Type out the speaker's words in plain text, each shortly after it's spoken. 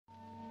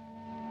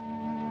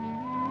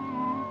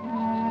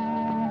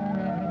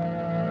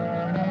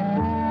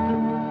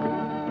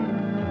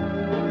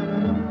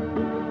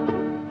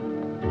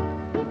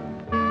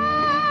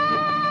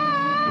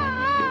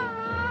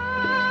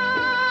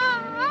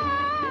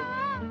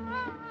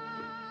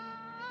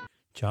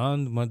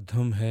चांद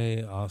मध्यम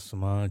है,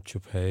 आसमां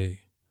चुप है,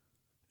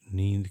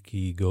 नींद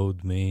की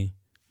गोद में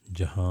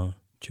जहां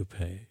चुप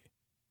है।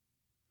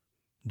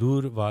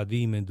 दूर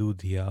वादी में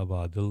दूधिया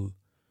बादल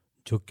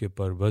झुक के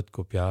पर्वत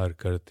को प्यार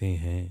करते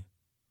हैं।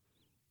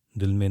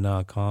 दिल में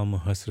नाकाम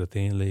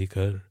हसरतें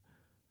लेकर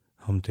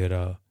हम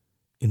तेरा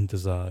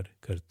इंतज़ार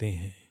करते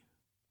हैं।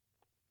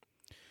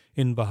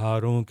 इन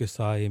बहारों के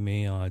साए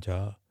में आ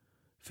जा,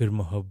 फिर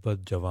मोहब्बत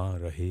जवां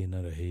रहे न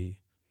रहे।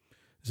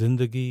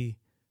 ज़िंदगी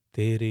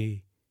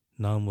तेरे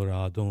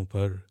नामुरादों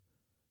पर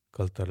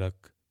कल तलक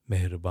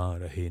मेहरबान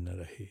रहे न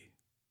रहे।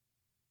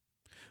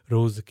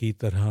 रोज़ की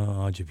तरह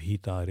आज भी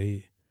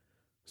तारे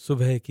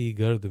सुबह की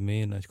गर्द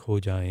में न खो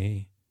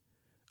जाएं।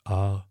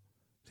 आ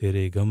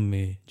तेरे गम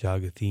में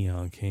जागती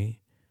आँखें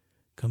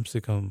कम से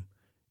कम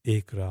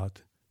एक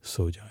रात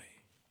सो जाएं।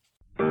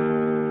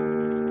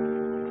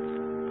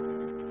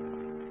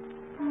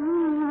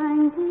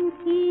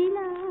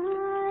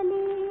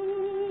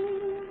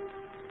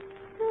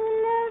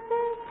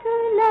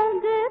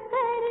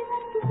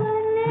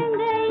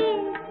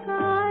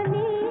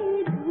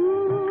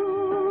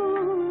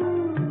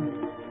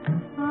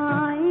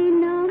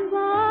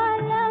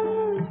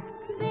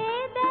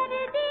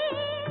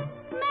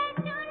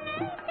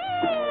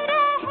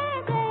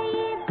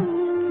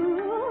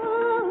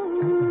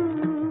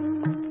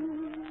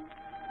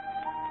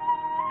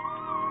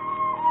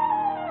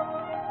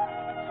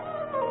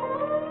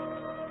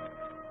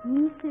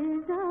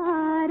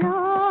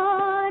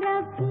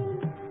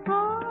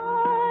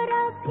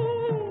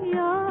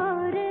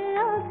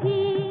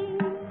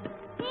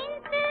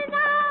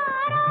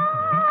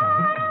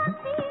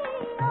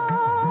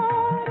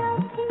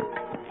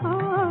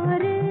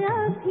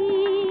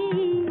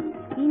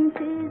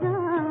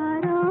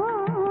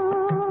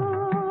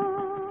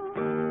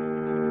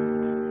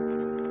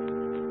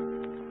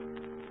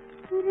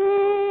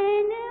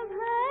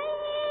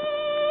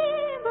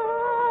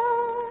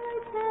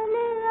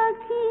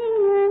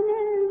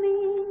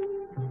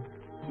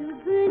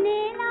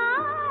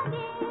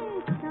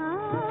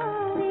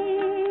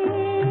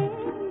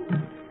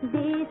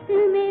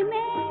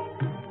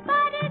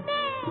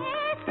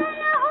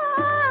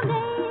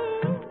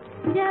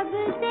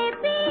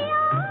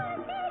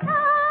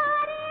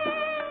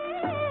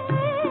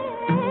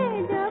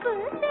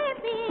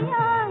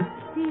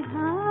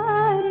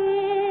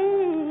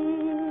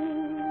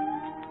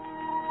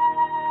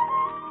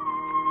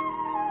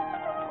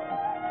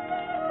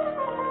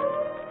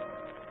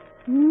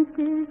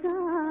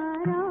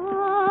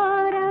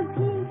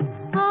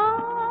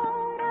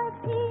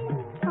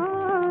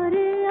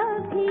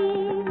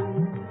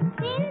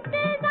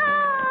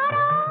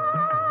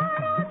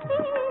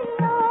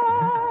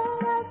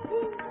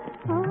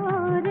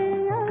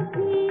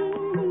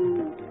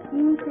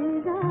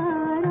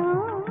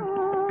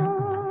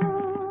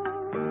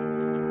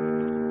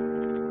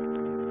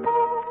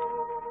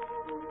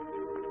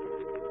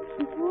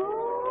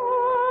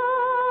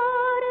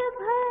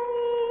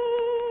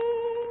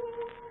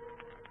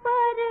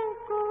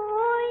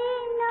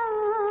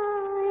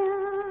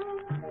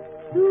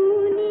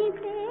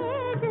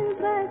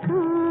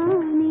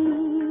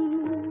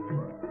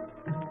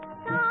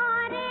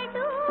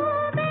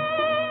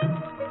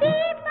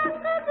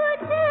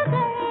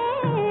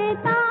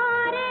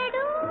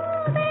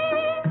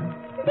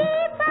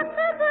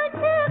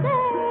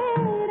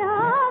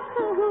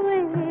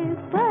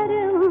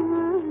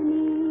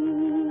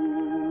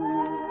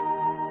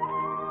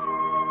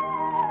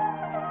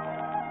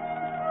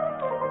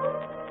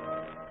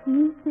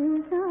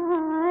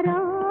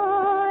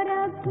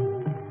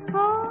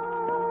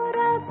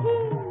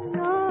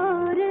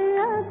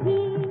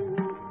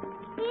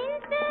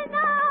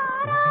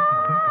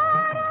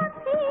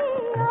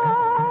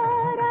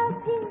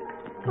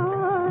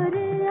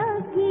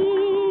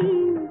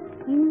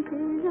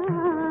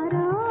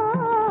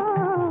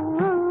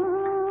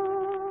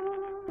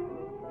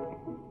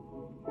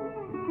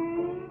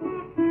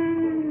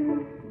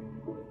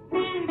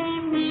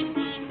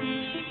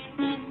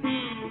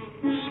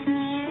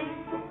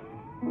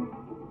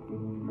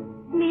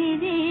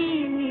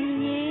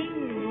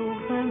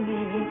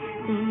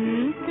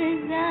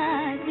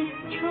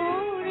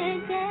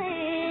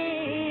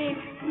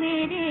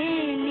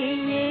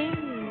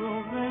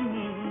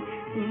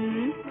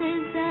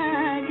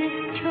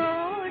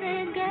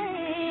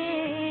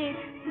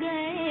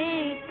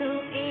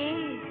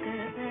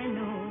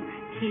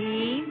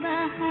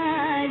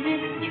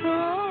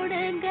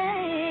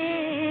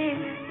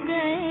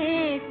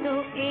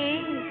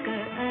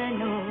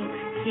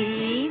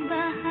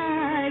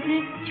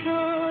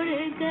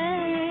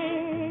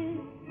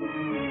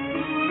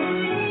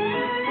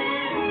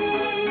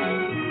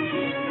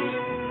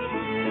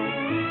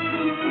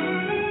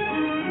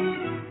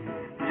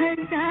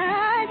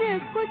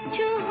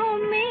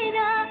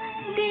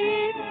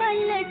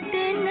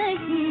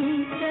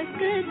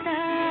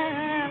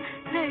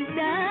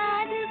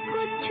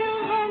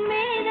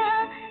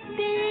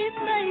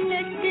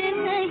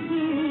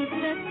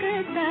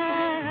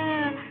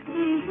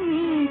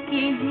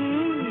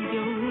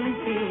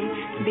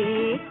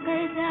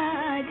 बेकरार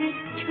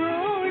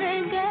छोड़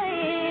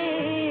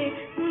गए,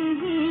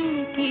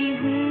 उन्हीं की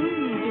हूँ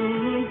जो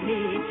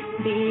मुझे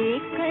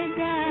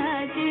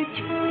बेकरार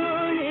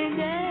छोड़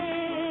गए।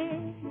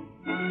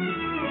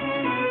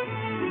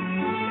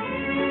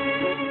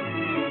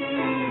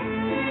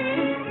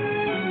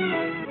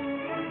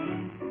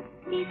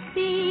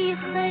 इसी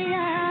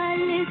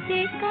ख्याल से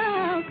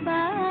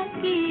कांपा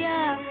किया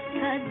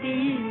था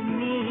दिल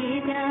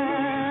मेरा,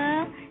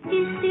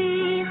 इसी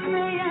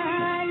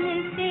ख्याल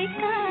से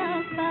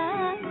कांपा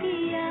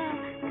किया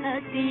था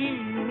दिल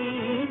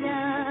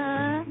मेरा।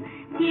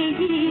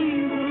 यही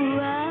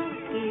हुआ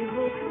कि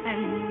वो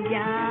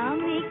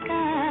अंजाम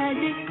कार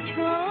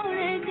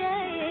छोड़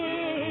गए,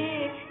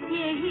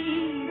 यही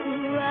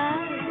हुआ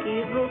कि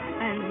वो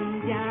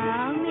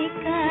अंजाम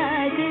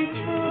कार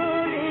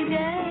छोड़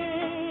गए।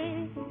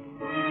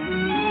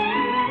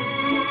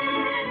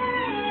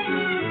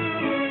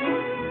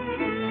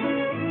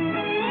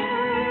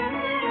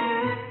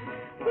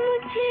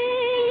 मुझे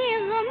ये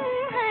गम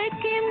है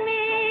कि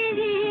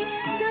मेरी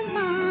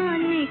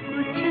ज़बान ने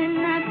कुछ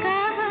न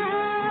कहा,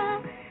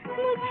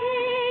 मुझे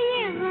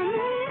ये गम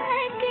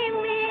है कि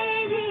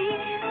मेरी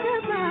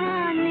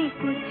ज़बान ने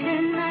कुछ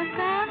न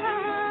कहा।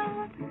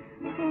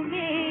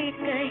 वे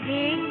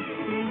कहे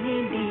सुन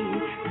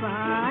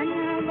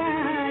दीवाना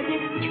वार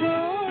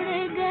छोड़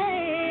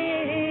गए,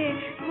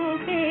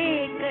 वे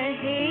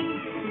कहे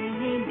सुन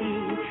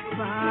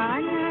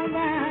दीवाना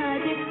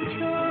वार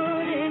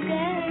छोड़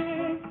गए।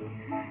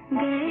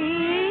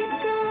 गए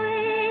तो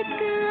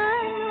एक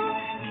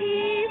अनोखी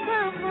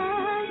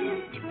बहार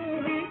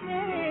छोड़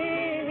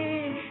गए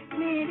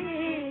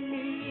मेरे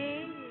लिए।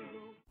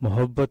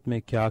 मोहब्बत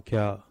में क्या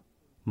क्या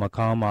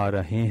मकाम आ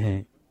रहे हैं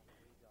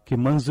कि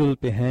मंजिल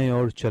पे हैं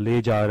और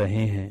चले जा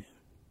रहे हैं।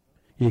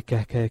 ये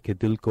कह कह के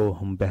दिल को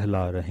हम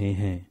बहला रहे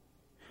हैं।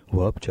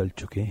 वो अब चल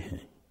चुके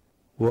हैं,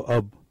 वो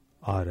अब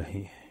आ रहे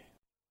हैं।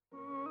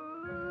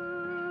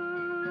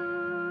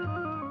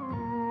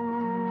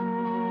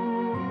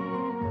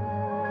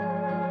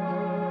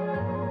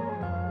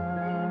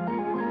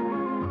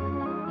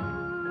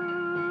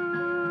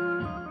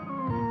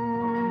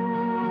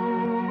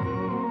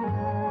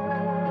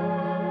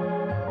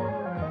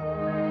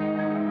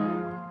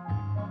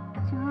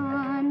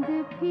 चांद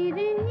फिर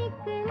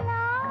निकला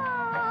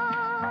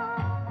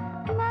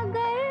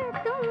मगर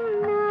तुम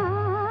न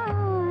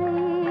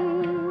आए,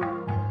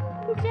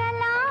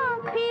 जला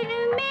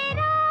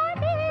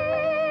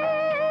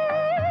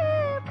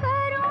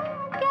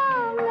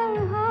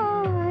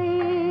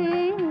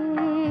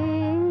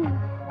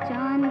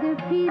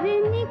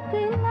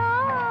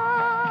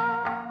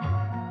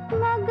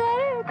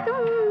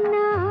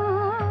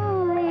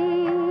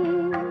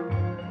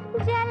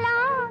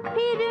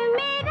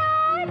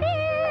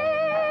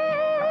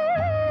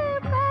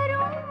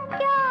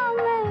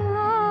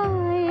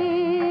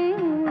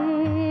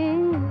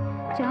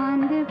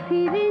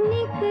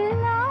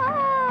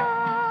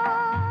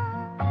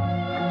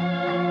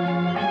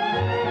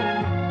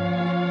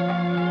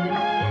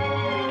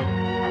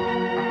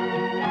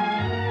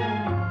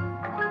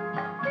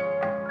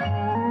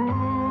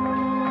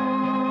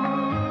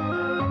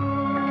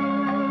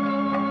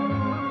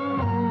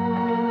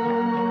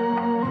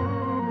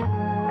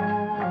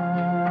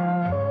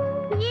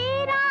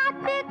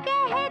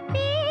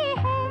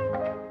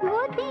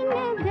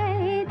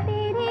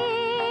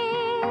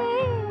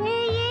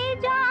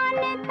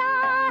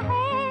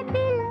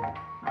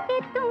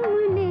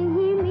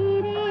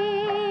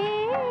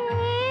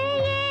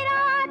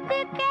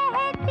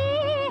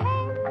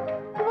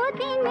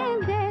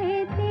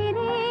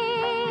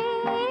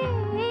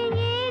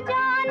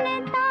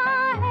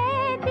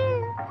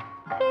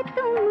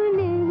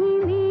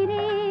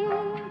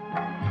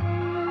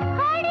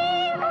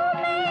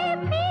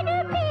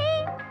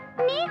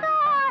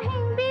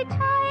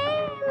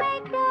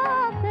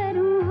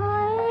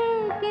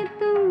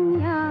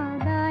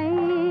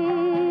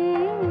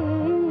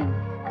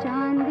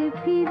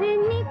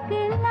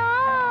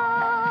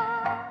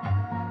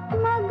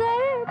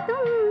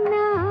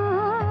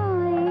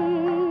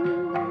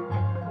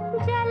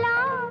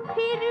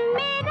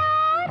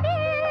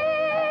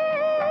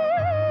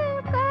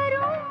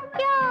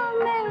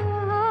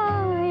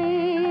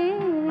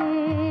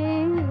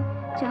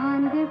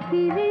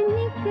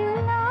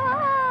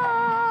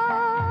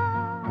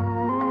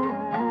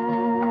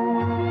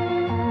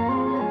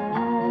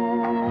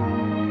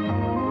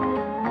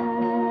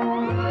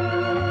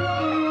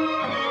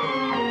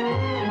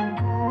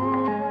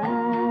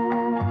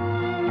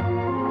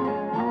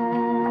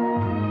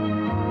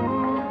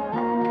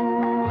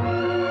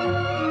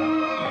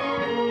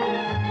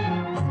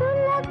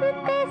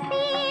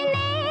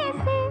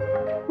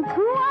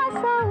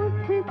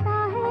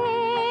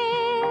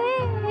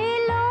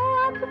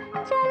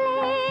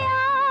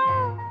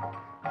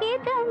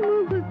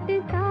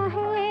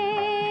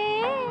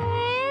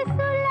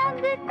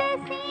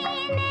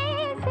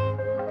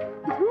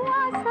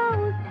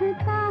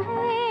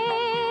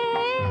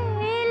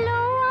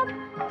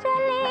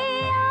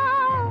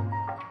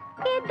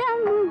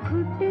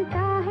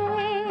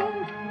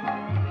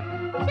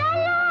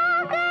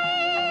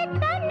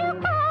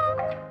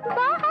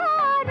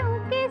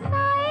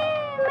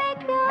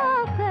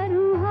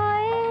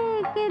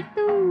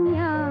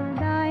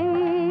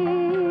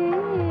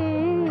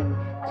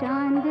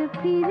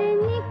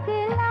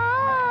निकला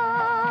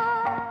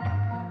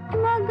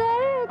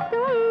मगर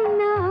तुम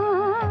न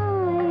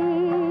आए,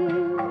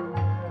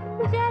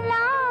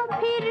 जला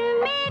फिर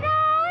मेरा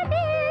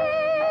दिल,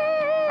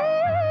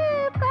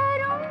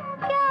 करूं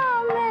क्या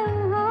मैं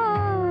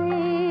हाय,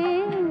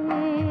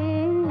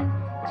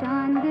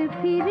 चांद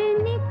फिर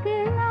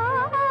निकला।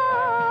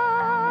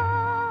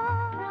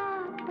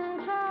 रात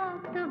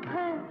रात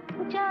भर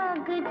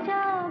जाग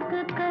जाग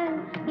कर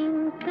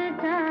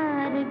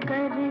इंतजार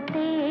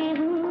करते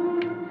हैं,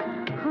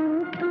 हम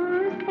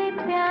तुमसे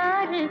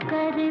प्यार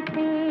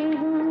करते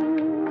हैं।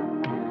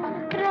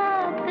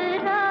 रात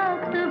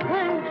रात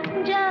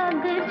भर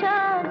जाग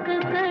जाग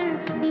कर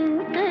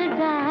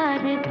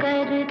इंतजार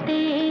करते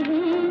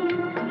हैं,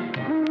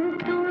 हम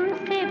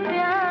तुमसे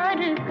प्यार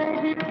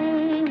करते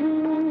हैं।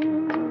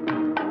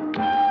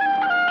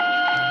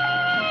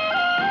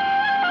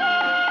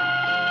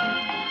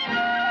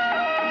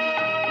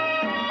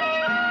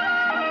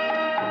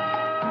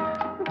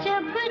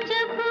 जब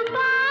जब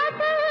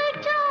बादल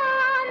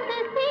चांद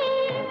से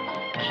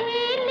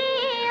खेले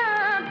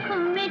आँख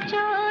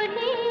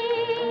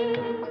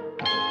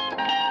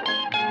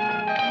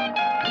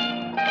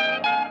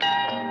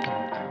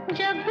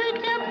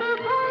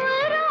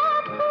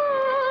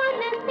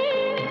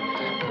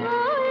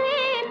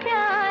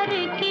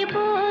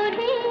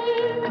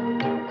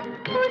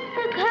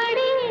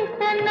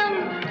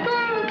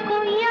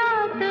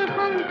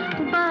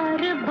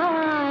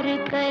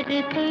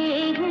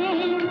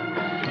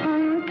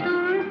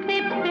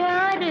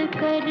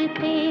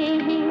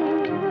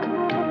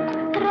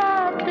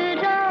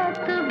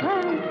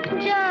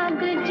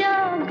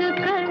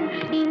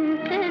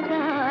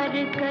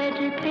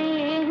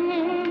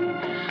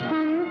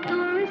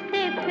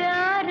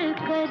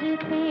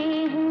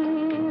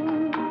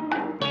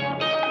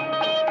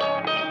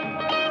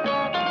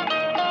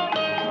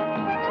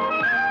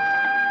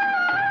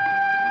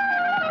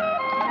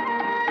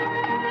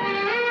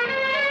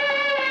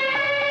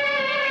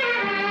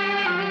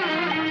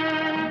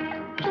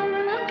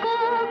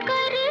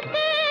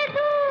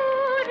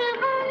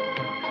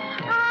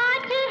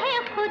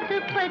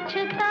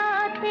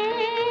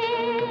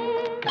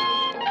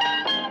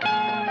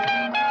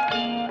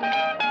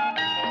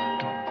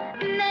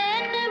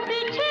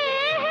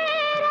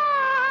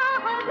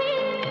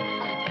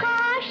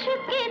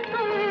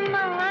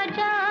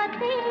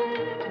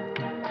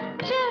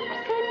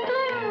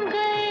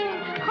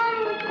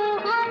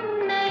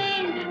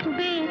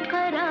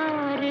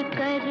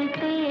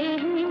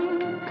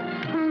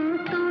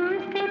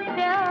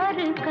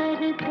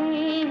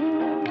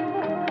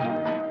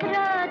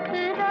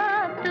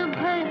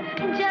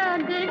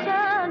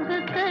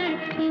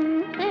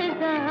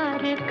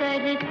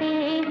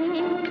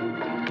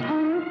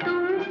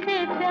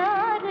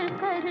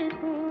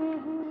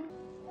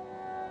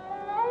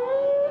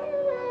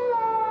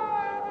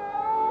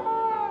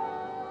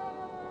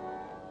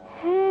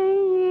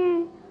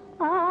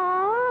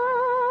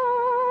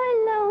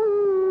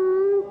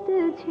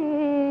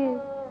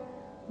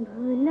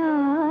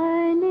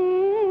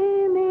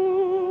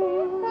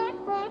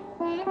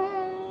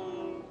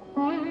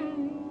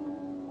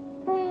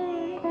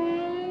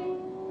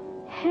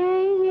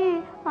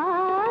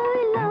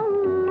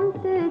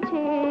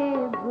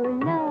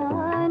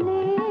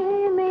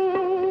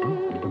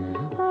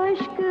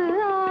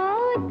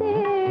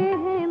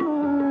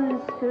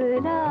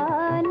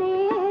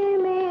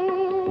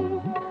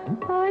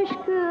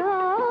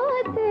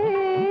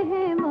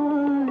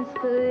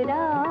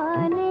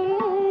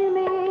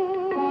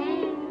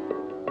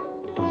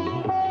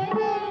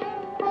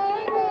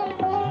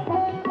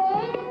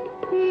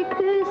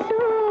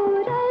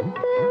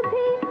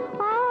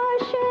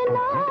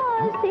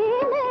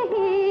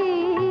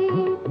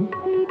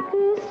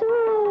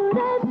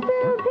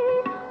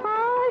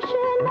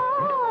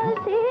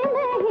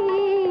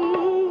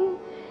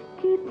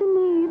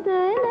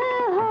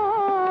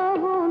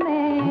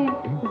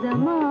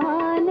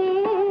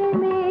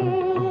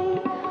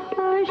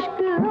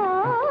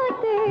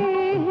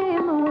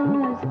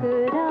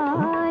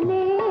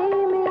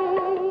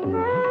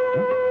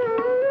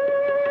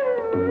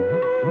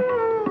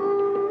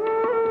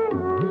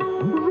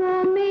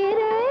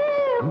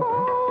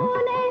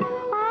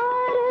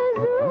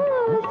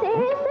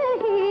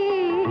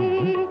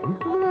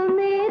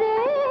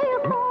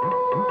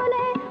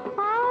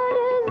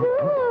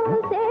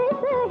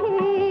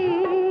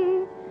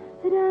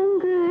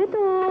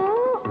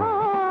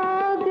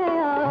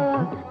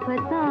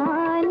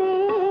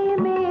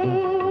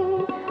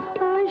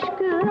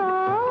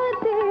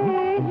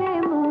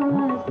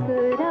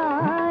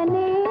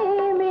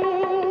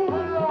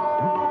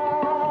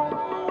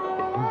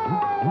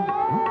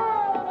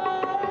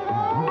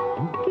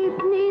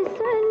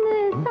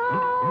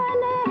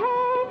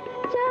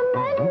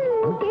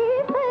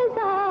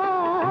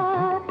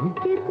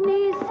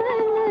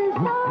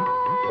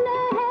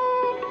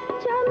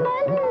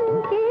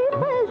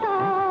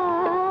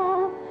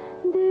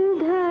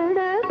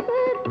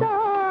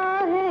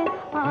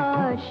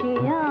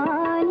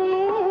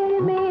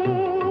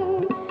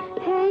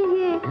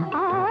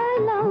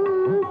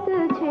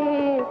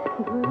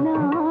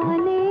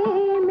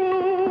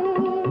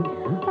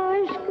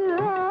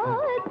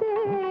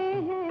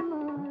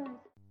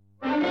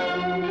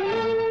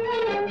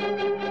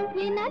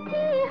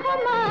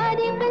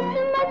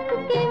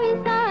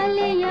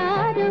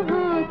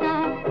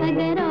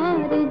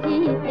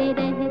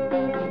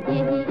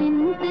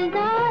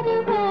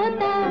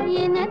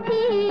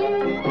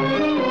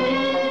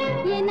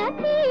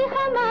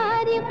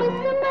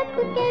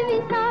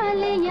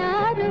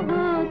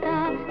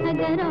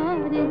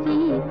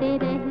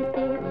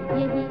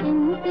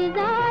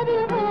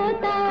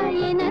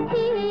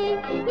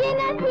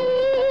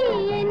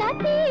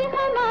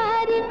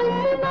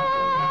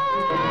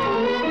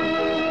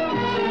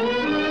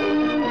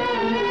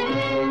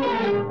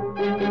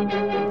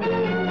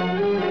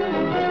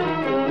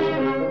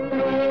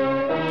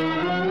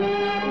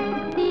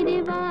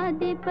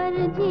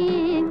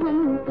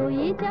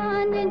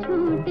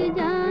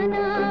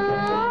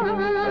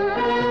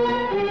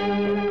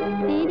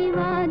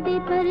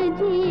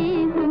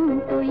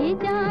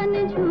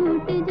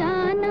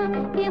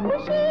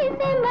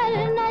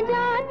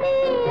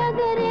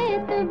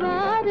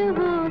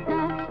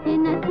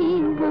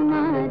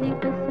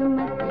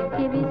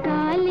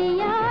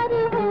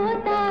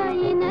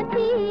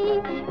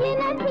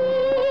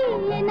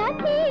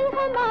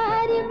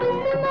हमारी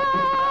किस्मत।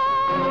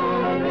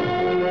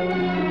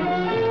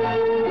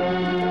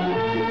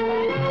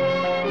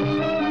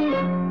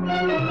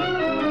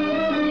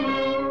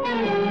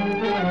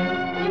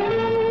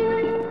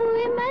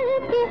 हुए मर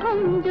के हम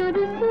जो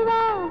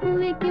रुसवा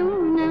हुए, क्यों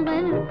न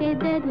गर्क़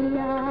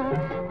दरिया।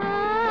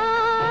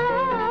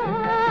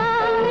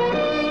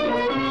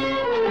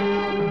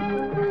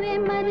 हुए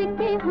मर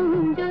के हम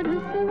जो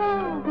रुसवा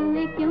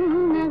हुए, क्यों न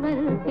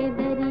गर्क़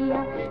दरिया।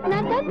 न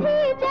कभी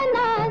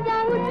जनाजा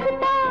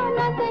उठता, न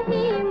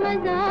कहीं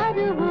मज़ार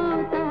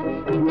होता,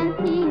 न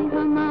थी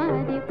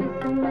हमारी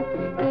किस्मत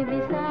के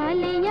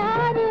विसाल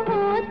यार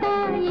होता।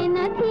 ये न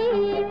थी,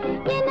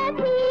 ये न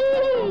थी,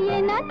 ये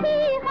न थी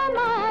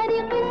हमारी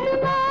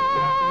किस्मत।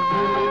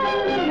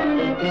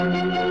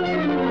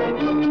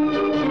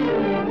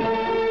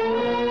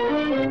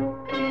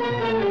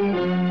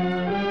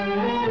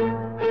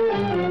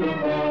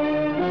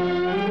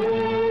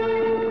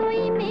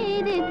 कोई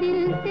मेरे दिल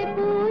से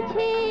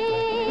पूछे,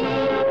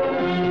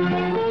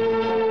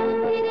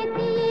 फिर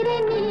तीर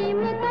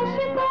नीम कश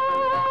को,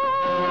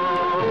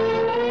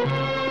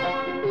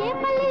 ये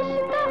खलिश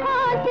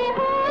कहाँ से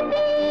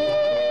होती,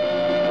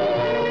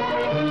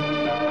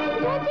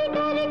 जो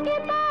जिगर के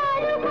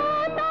पार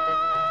होता।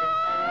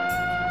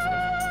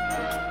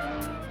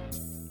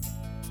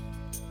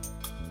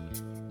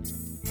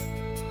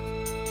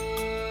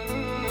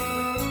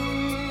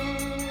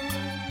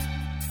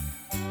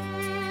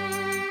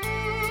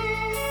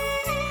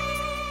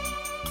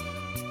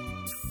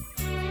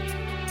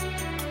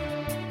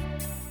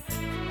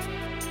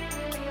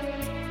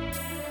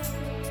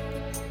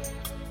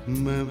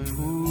 मैं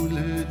भूल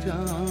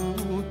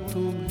जाऊं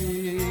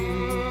तुम्हें,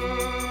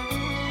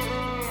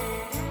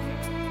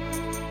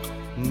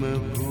 मैं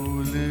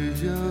भूल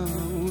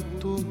जाऊं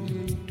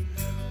तुम्हें,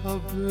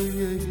 अब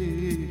यही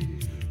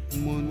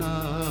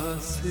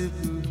मुनासिब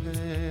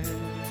है।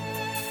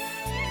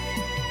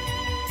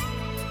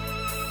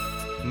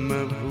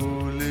 मैं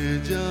भूल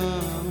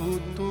जाऊं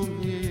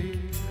तुम्हें,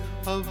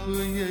 अब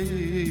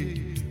यही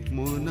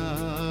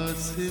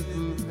मुनासिब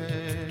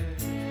है।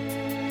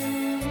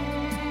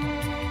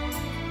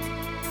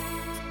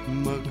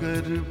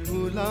 मगर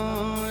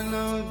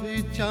भुलाना भी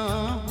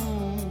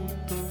चाहूं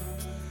तो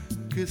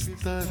किस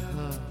तरह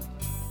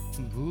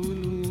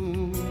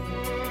भूलूं।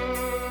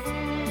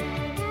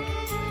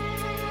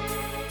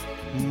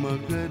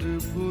 मगर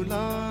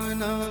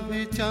भुलाना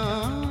भी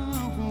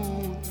चाहूं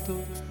तो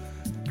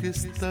किस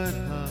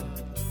तरह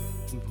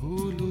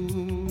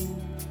भूलूं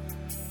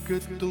कि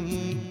तुम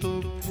तो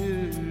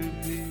फिर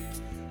भी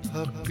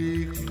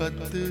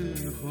हकीकत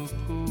हो,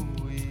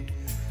 कोई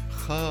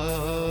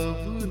ख्वाब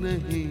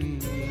नहीं।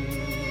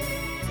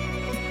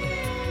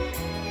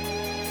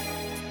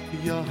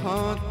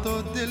 यहाँ तो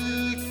दिल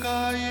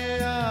का ये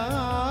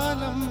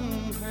आलम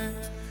है,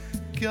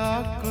 क्या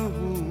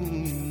कहूँ।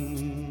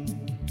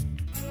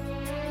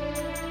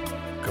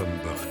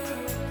 कमबख्त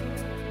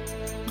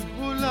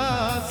भुला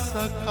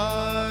सका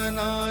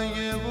ना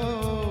ये वो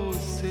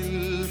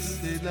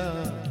सिलसिला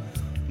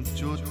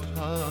जो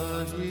था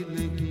ही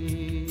नहीं।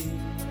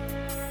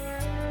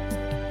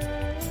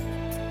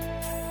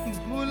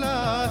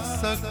 भुला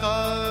सका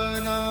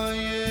ना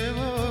ये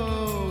वो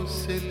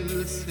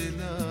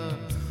सिलसिला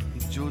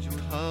जो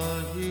था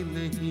ही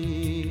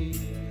नहीं।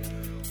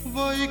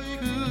 वो एक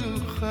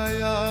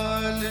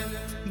ख्याल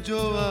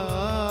जो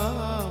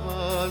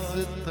आवाज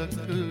तक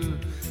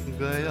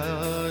गया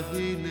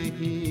ही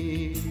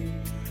नहीं।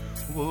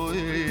 वो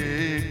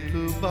एक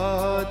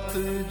बात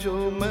जो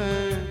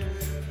मैं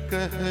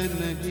कह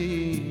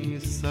नहीं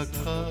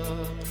सका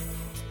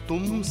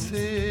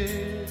तुमसे।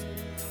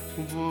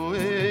 वो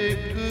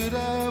एक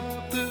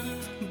रब्त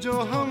जो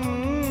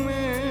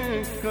हमें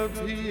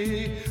कभी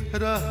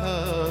रहा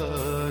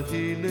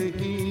ही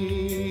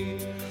नहीं।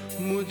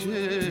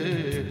 मुझे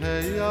है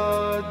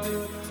याद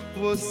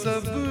वो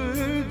सब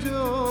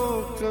जो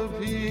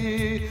कभी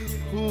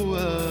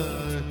हुआ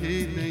ही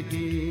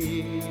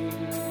नहीं।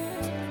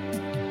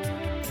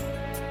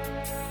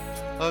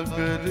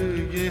 अगर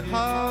ये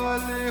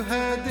हाल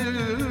है दिल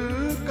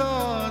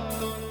का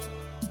तो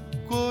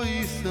कोई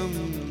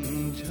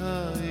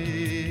समझाए।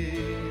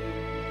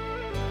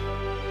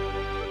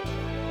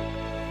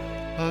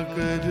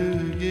 अगर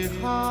ये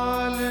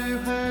हाल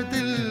है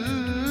दिल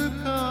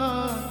का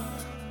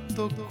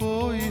तो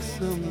कोई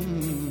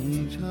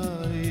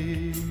समझाए।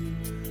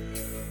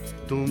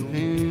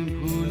 तुम्हें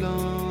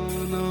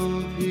भुलाना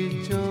भी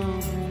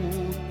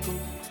चाहूं तो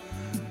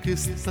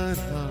किस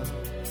तरह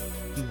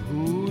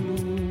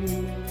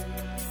भूलूं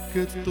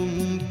कि तुम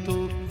तो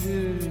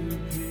फिर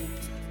भी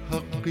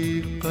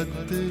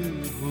हकीकत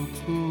हो,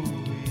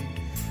 कोई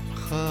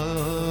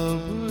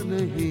ख्वाब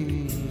नहीं।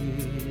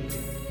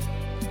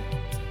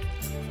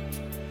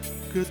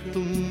 कि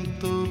तुम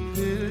तो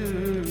फिर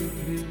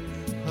भी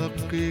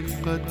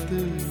हकीकत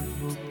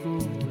हो,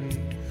 कोई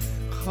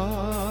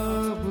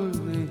ख्वाब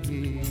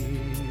नहीं।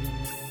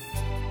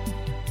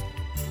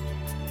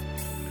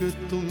 कि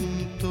तुम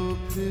तो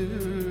फिर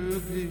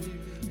भी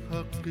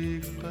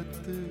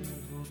हकीकत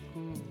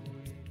हो।